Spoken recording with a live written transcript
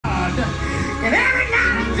And every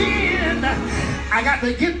now and then, I got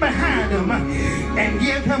to get behind him and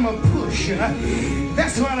give him a push.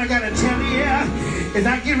 That's what I got to tell you. As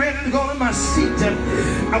I get ready to go to my seat,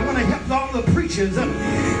 I want to help all the preachers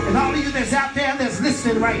and all of you that's out there that's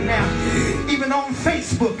listening right now, even on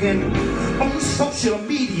Facebook and on social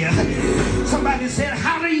media. Somebody said,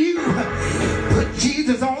 how do you put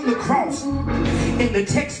Jesus on the cross? And the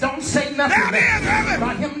text don't say nothing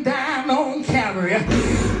about him dying on Calvary.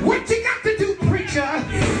 What you got to do, preacher,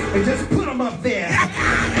 is just put him up there.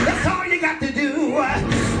 That's all you got to do.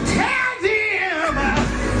 Tell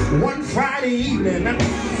them one Friday evening,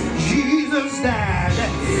 Jesus died.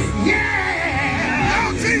 Yeah!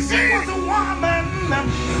 There was a woman,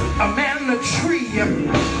 a man, and a tree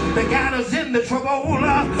that got us into trouble.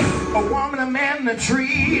 A woman, a man, and a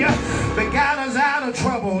tree that got us out of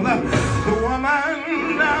trouble. The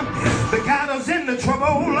woman that got us into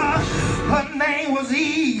trouble, her name was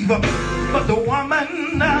Eve. But the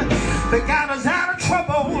woman that got us out of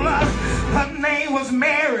trouble, her name was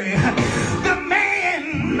Mary. The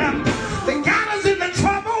man that got us into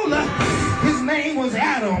trouble, his name was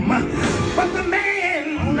Adam. But the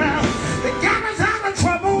man that got us out of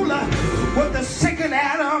trouble was the second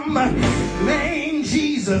Adam, named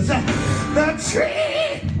Jesus. The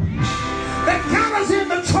tree that got us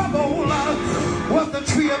into trouble was the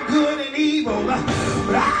tree of good and evil. But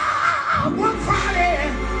one Friday,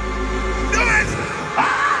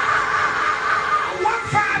 one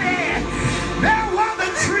Friday, there was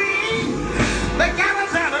a tree that got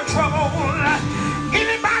us out of trouble.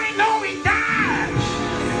 Anybody know he died?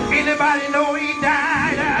 Anybody know he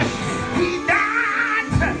died? He died.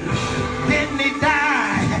 Didn't he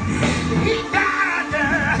die? He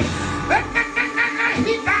died. He died.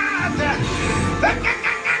 He died.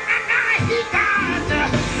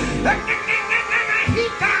 He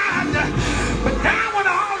died. But now in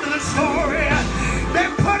all of the story, they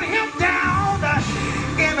put him down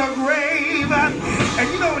in a grave. And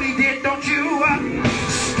you know what he did, don't you?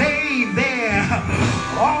 Stay there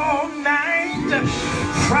all night.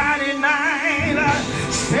 Friday night,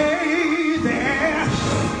 stay there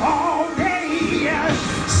all day.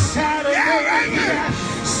 Saturday,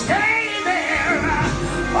 stay there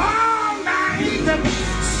all night.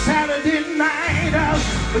 Saturday night.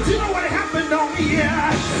 But you know what happened on me?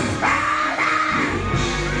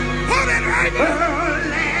 Put it right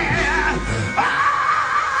early.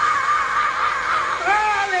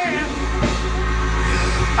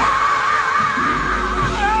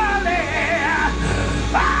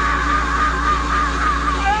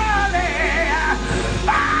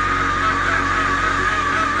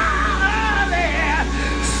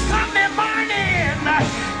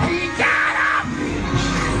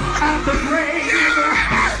 The grave,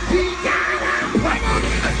 he got up,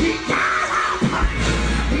 he got up,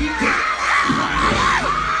 he got up.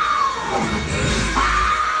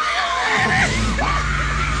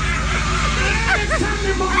 It's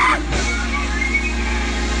Sunday morning.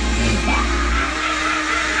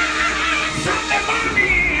 Sunday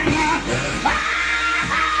morning.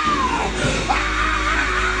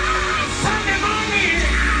 Sunday morning.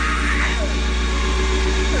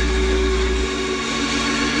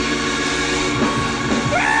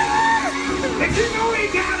 If you know he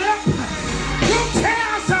got up, you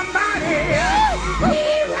tell somebody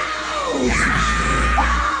he rose. Oh,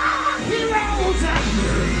 he rose.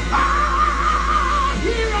 Oh,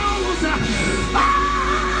 he rose. Oh,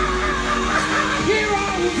 he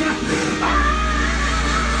rose.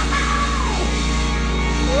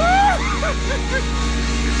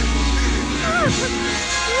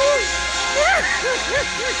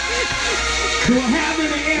 Do I have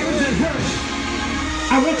any errands that hurt?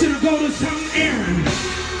 I want you to go to some errand.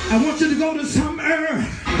 I want you to go to some errand.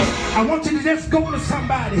 I want you to just go to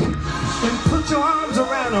somebody and put your arms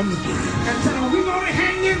around them and tell them, we're going to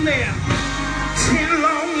hang in there. 10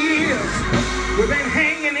 long years. We've been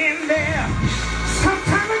hanging in there.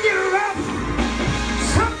 Sometimes it get rough.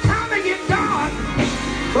 Sometimes it get dark.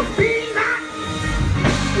 But be not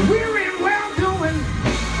weary in well-doing,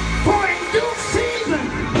 for in due season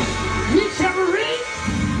ye shall reap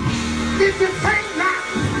if you faint not.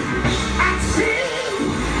 I've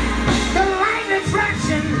seen the lightning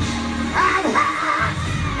flashing. I've heard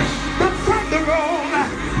the thunder roll.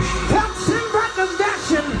 Thunder and breakers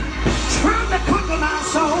dashing, trying to conquer my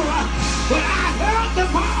soul. But I heard the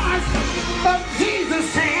voice of Jesus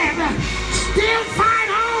saying, still fight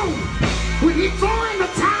on. When he throw in the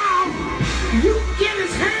towel, you get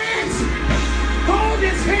his hands, hold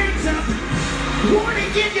his hands up. Want to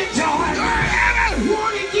give you joy.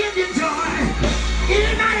 Want to give you joy.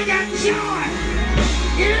 Anybody got joy?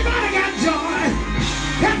 Anybody got joy?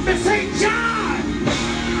 Help me say joy.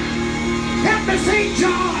 say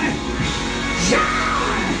joy. Joy.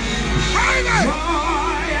 Amen. Joy.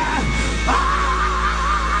 Oh,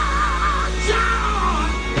 joy.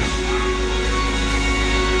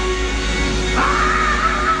 Oh,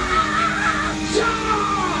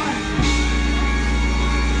 joy.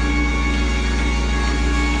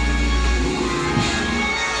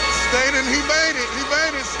 Staten, he made it. He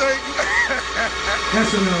made it, Staten.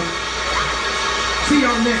 That's enough. See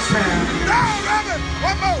y'all next time. No, Robert.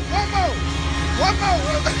 One more. One more. One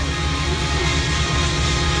more.